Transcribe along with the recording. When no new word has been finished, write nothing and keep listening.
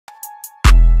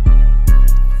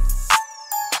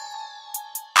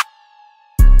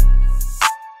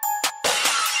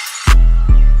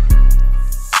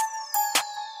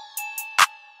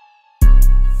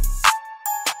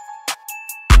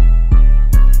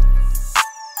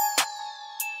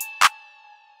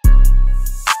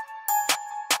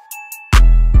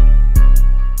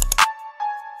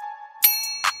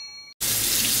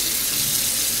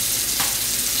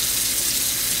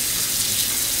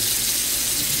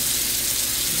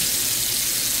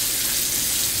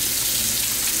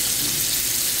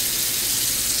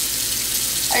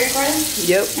you recording?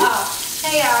 Yep. Oh,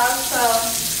 hey y'all. So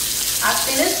I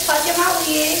finished plucking my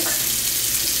wig.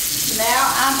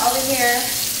 Now I'm over here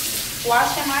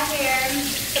washing my hair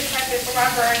to prep it for my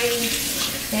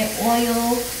braids and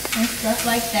oil and stuff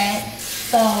like that.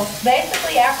 So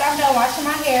basically, after I'm done washing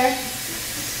my hair,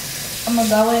 I'm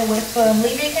gonna go in with some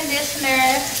leave-in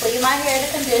conditioner, leave my hair to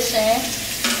condition,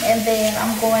 and then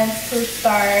I'm going to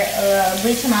start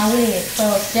bleaching my wig. So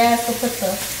Jazz will put the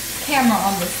camera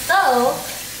on the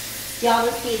stove. Y'all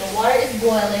will see the water is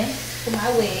boiling to my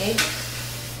wig,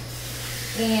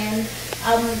 and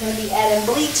I'm gonna be adding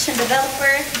bleach and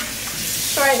developer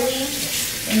shortly,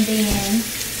 and then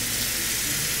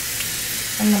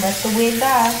I'm gonna let the wig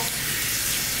dry.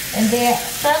 And then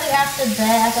shortly after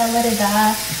that, after I let it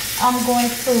dry, I'm going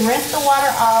to rinse the water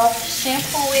off,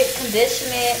 shampoo it, condition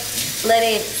it, let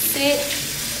it sit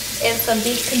in some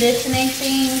deep conditioning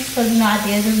things, because you know I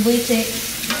did just bleach it,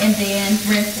 and then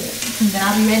rinse it. And then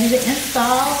I'll be ready to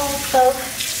install. So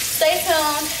stay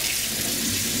tuned.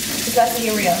 It's about to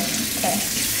get real. Okay.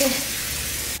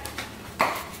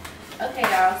 Okay,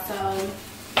 y'all. So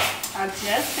I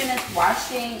just finished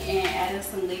washing and adding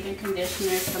some leave-in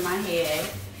conditioner to my head.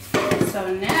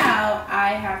 So now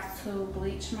I have to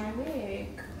bleach my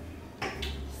wig.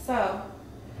 So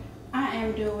I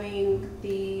am doing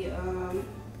the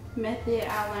method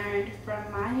I learned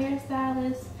from my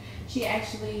hairstylist. She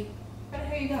actually, where the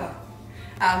hell you go?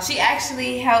 She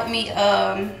actually helped me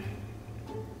dye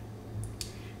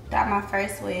my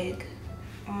first wig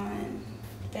on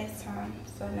FaceTime.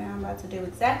 So now I'm about to do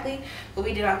exactly what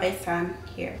we did on FaceTime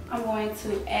here. I'm going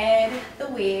to add the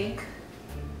wig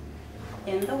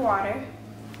in the water.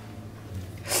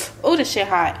 Oh, this shit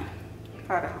hot.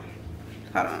 Hold on.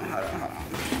 Hold on, hold on, hold on.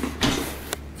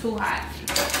 Too hot.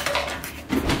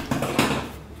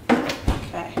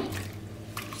 Okay.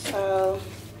 So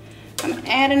I'm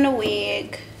adding the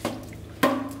wig.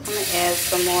 I'm gonna add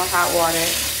some more hot water.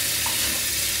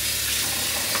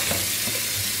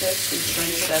 Just to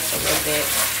rinse it up a little bit.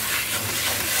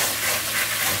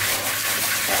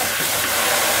 Okay.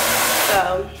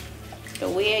 So the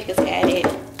wig is added.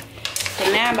 So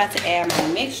now I'm about to add my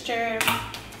mixture.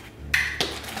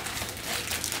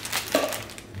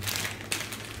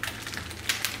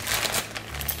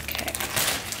 Okay.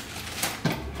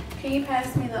 Can you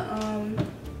pass me the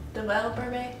developer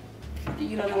bag?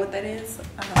 You don't know what that is? So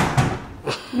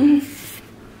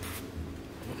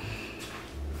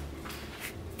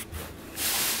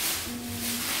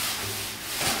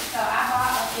I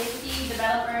bought a 50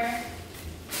 developer.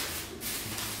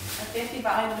 50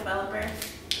 volume developer.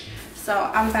 So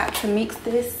I'm about to mix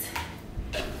this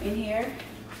in here.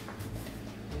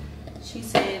 She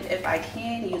said if I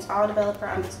can use all developer,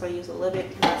 I'm just going to use a little bit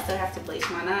because I still have to bleach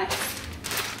my knots.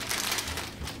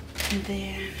 And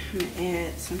then I'm going to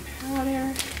add some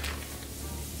powder.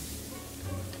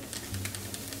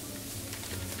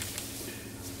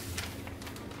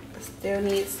 I still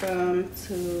need some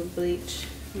to bleach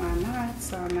my knots,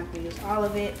 so I'm not going to use all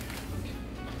of it.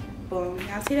 Boom,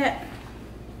 y'all see that?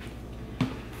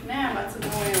 Now I'm about to go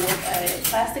in with a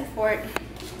plastic fork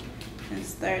and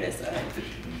stir this up.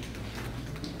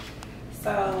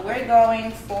 So we're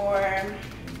going for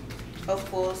a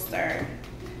full stir.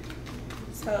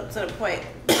 So to the point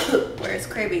where it's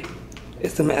creamy.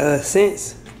 It's some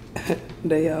scents.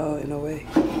 They all in a way.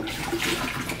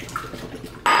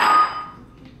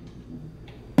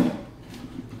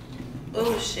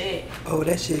 Oh shit. Oh,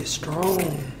 that shit is strong.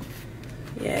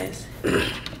 Yes.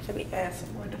 Let me add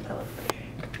some more developer.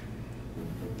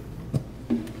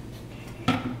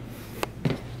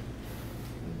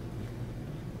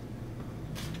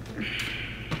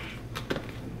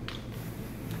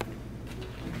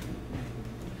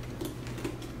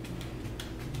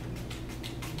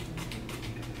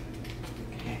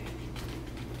 Okay.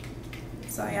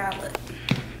 So y'all look.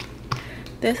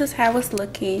 This is how it's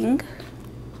looking.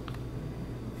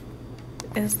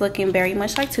 It's looking very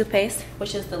much like toothpaste,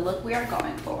 which is the look we are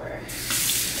going for.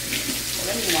 So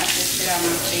let me wash this shit out of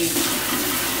my face.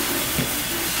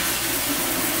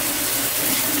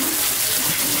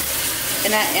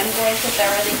 And I am going to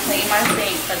thoroughly clean my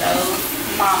sink for those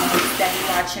mamas that be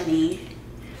watching me.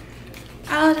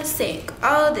 All the sink,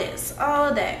 all this,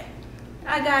 all that.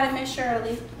 I got it, Miss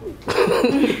Shirley.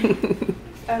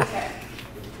 Okay.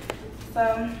 So,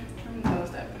 I'm gonna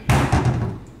close that.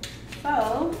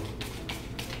 So,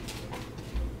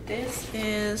 this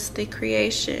is the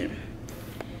creation.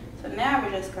 So now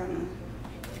we're just gonna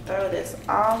throw this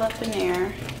all up in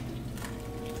there.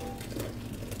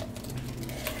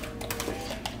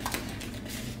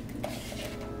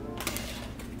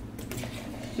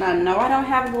 Now, no, I don't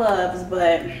have gloves,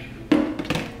 but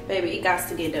Baby, it got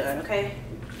to get done, okay?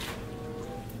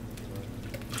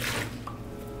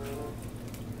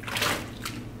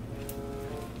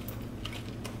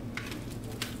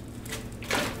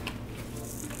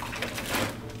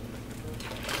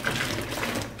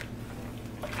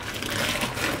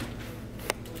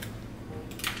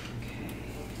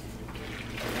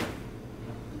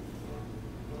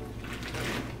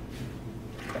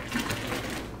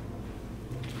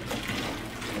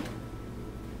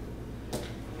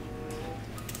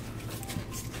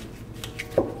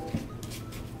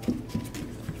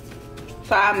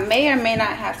 So I may or may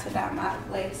not have to dye my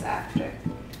lace after.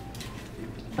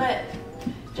 But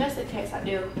just in case I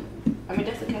do,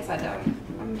 just in case I don't,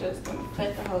 I'm just gonna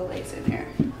put the whole lace in here.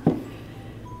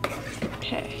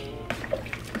 Okay.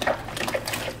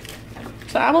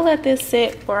 So I will let this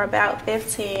sit for about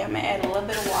 15. I'm gonna add a little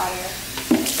bit of water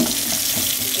to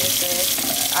get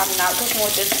this. I'm not cooking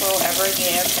with this forever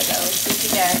again for those who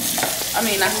forget.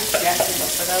 Not who forget, but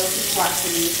for those who's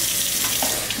watching these.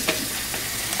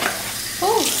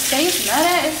 Oh, can you smell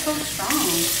that? It's so strong.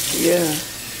 Yeah.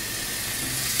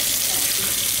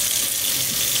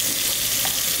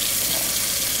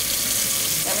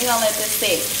 Then we're gonna let this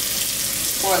sit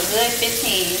for a good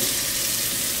 15.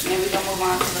 And then we're gonna move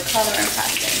on to the coloring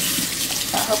process.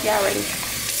 So I hope y'all ready.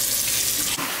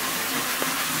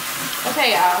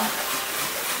 Okay, y'all.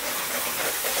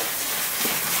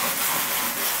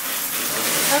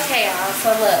 Okay, y'all. So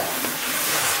look.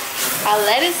 I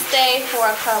let it stay for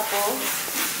a couple.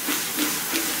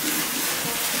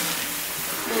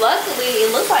 Luckily,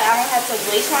 it looks like I don't have to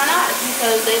bleach my knots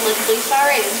because they look bleached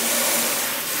already,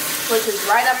 which is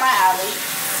right up my alley.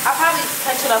 I'll probably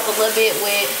touch it up a little bit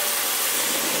with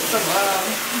some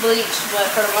bleach, but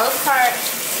for the most part,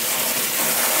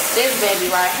 this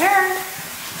baby right here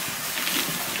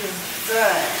is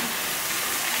done.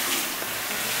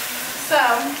 So,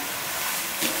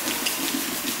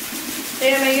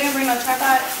 damn, you didn't bring no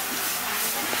tripod?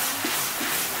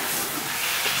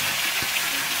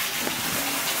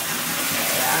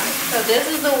 Yeah. So this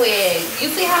is the wig.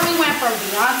 You see how we went from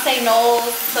Beyonce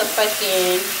nose to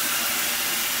fucking,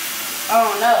 I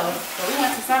don't know, but we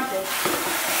went to something.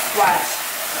 Watch.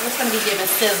 I'm just gonna be giving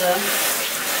scissor.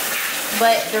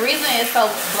 But the reason it's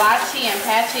so blotchy and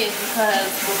patchy is because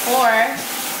before,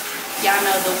 y'all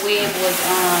know the wig was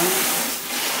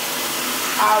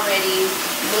already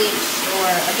bleached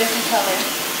or a different color.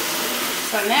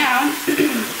 So now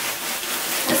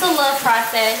it's a little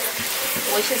process,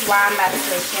 which is why I'm about to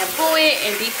shampoo it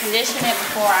and deep condition it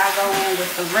before I go in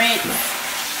with the rinse.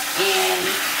 And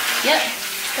yep,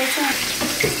 stay tuned.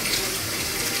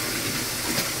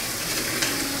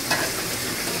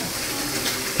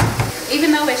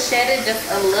 Even though it's shedded just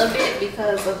a little bit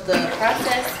because of the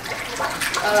process,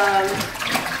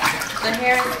 the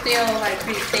hair is still like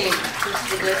pretty thick, which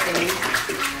is a good thing.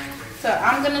 So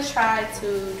I'm gonna try to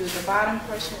do the bottom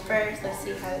portion first. Let's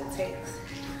see how it takes.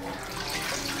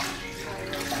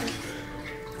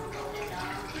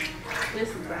 This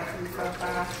is wrapping so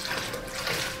far.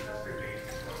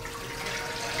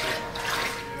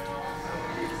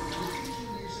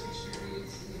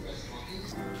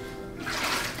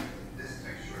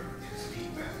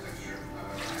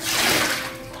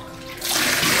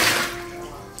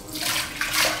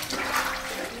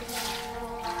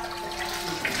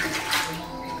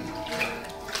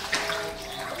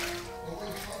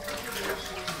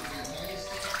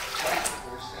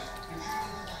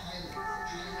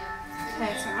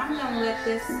 Okay, so I'm gonna let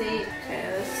this sit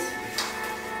because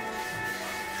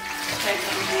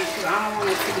I don't want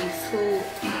it to be too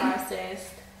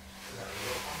processed.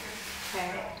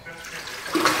 Okay.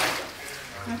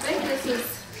 I think this is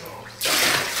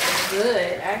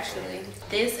good actually.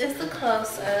 This is the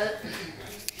close-up.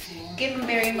 Giving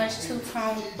very much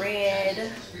two-tone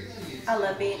red. I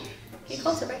love it. Get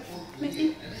closer, babe. Let me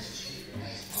see.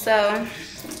 So,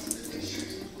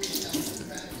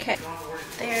 okay.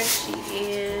 There she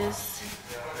is.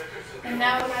 And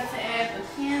now we're about to add the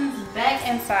pins back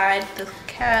inside the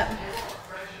cap.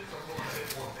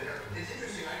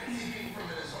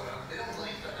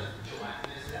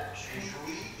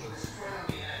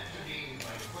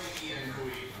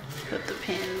 Put the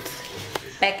pins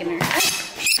back in her.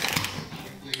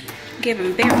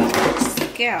 Giving very much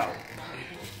scalp.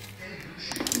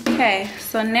 Okay,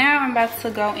 so now I'm about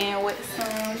to go in with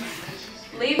some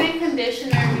leave-in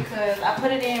conditioner because I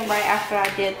put it in right after I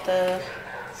did the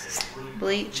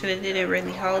bleach and it didn't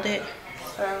really hold it.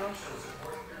 So,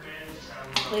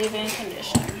 leave-in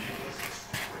conditioner.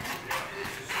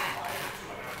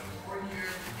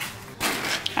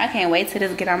 I can't wait till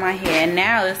this get on my hair. And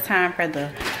now it's time for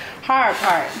the hard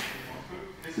part.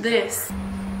 This.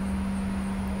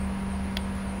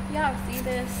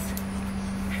 this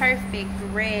perfect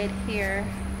red hair,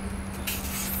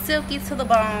 silky to the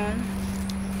bone.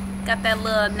 Got that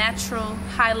little natural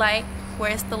highlight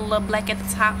where it's still a little black at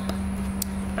the top,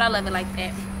 but I love it like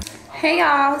that. Hey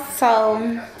y'all,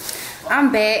 so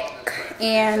I'm back,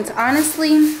 and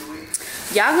honestly,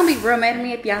 y'all gonna be real mad at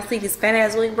me if y'all see these fat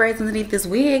ass wig braids underneath this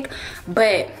wig,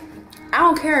 but I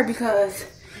don't care because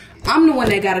I'm the one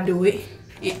that gotta do it,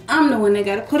 and I'm the one that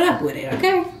gotta put up with it,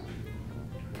 okay?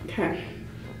 Okay.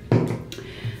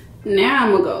 Now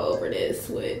I'm gonna go over this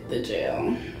with the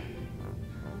gel.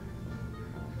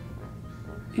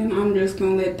 And I'm just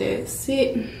gonna let that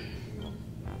sit.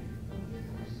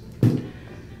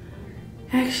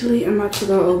 Actually, I'm about to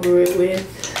go over it with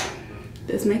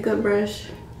this makeup brush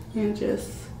and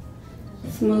just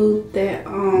smooth that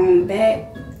on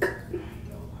back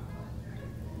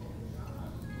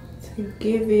to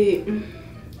give it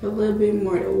a little bit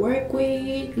more to work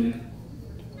with.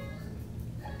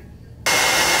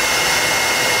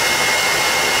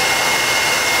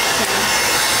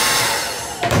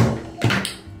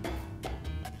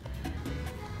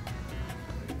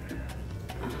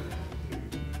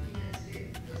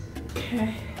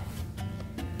 Okay.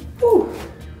 Whew.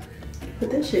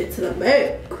 Put that shit to the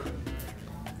back.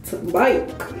 To the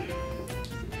bike.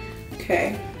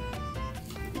 Okay.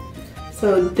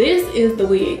 So this is the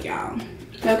wig, y'all.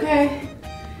 Okay.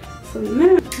 So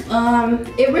now,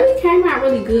 it really came out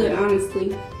really good,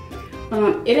 honestly.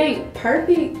 It ain't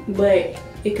perfect, but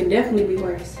it could definitely be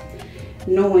worse,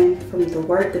 knowing from the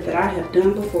work that I have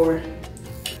done before.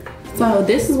 So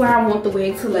this is where I want the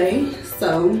wig to lay.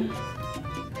 So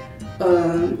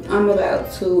I'm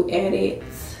about to add it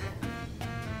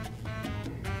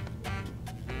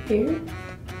here,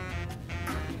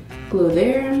 glue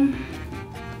there,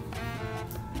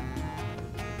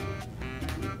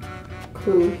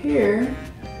 glue here,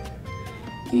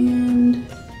 and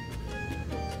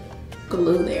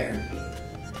glue there.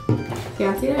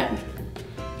 Y'all see that?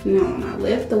 Now when I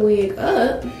lift the wig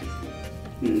up,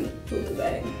 move it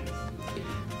back.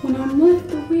 When I lift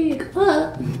the wig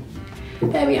up,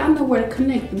 baby, I know where to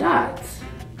connect the dots.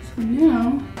 So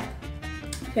now,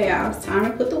 okay y'all, it's time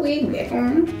to put the wig back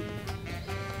on.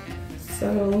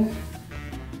 So,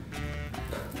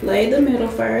 lay the middle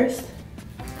first.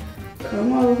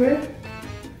 Come over.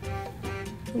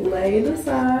 Lay the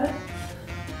sides.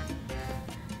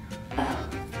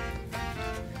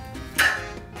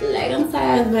 Lay them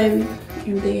sides, baby.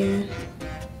 And then,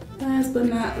 last but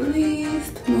not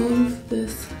least, move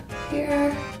this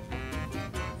here.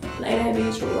 Lay that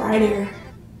bitch right there.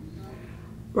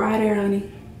 Right there,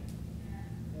 honey.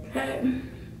 Okay.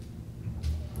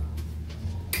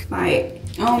 Like,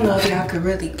 I don't know if y'all could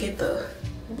really get the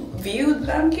view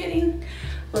that I'm getting,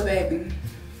 but baby,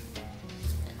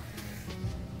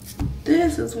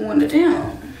 this is one of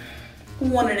them.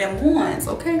 One of them ones,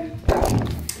 okay?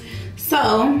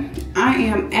 So, I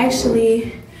am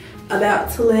actually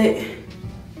about to let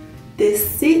this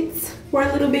sit for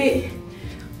a little bit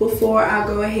before I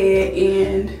go ahead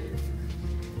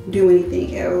and do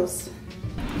anything else.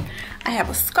 I have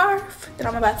a scarf that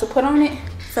I'm about to put on it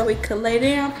so we could lay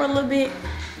down for a little bit,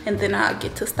 and then I'll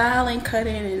get to styling,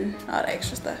 cutting, and all the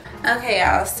extra stuff. Okay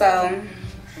y'all, so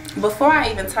before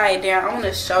I even tie it down, I want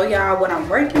to show y'all what I'm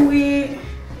working with.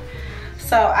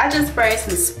 So I just sprayed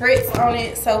some spritz on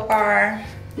it so far.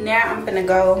 Now I'm gonna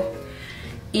go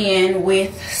in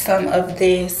with some of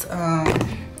this, I'm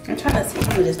trying to see, I'm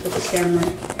gonna just put the camera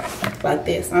like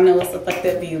this. I know it's a fucked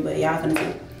up view, but y'all can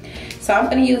see. So I'm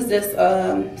gonna use this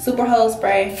super hose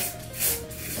spray.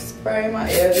 Spray my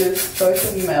edges so it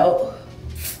can melt.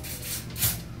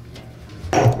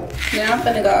 Now I'm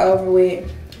gonna go over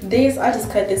with this. I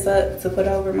just cut this up to put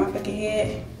over my fucking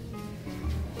head.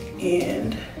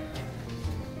 And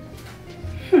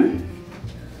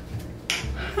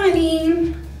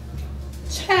honey,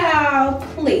 child,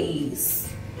 please.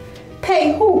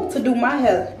 Pay who to do my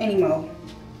hair anymore?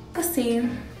 Let's see.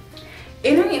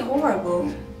 It ain't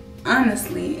horrible,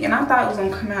 honestly. And I thought it was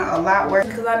gonna come out a lot worse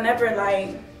because I never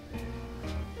like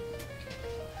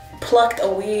plucked a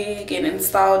wig and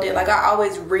installed it. Like I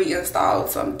always reinstalled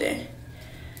something.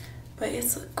 But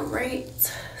it's a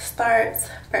great start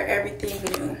for everything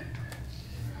new.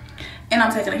 And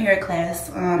I'm taking a hair class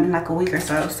in like a week or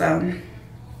so. So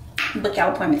book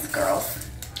y'all appointments, girls.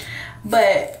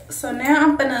 But so now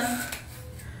I'm gonna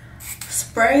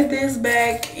spray this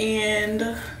back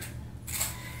and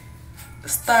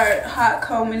start hot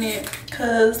combing it,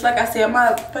 because like I said,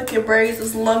 my fucking braids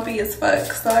is lumpy as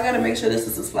fuck, so I gotta make sure this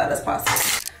is as flat as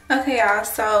possible. Okay y'all,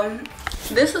 so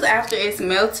this is after it's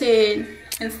melted.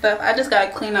 and stuff. I just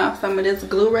gotta clean off some of this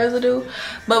glue residue,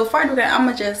 but before I do that, I'm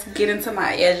gonna just get into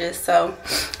my edges. So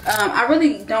I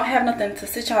really don't have nothing to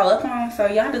sit y'all up on, so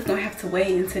y'all just gonna have to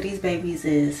wait until these babies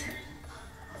is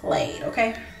laid,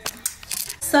 okay?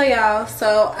 So y'all,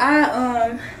 so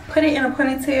I put it in a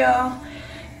ponytail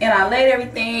and I laid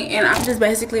everything, and I'm just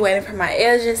basically waiting for my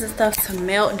edges and stuff to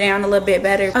melt down a little bit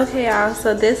better. Okay y'all,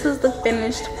 so this is the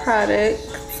finished product.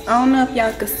 I don't know if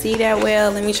y'all can see that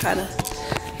well. Let me try to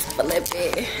a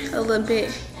little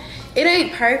bit. It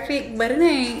ain't perfect, but it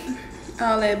ain't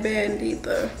all that bad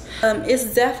either.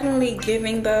 It's definitely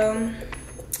giving the,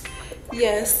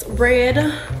 yes, red.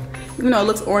 Even though it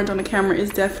looks orange on the camera,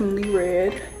 it's definitely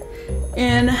red.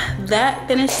 And that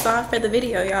finished off for the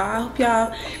video, y'all. I hope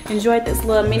y'all enjoyed this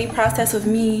little mini process of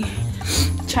me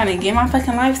trying to get my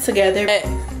fucking life together.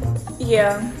 But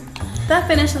yeah, that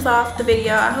finishes off the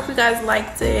video. I hope you guys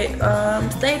liked it.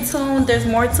 Stay tuned, there's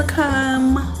more to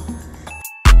come.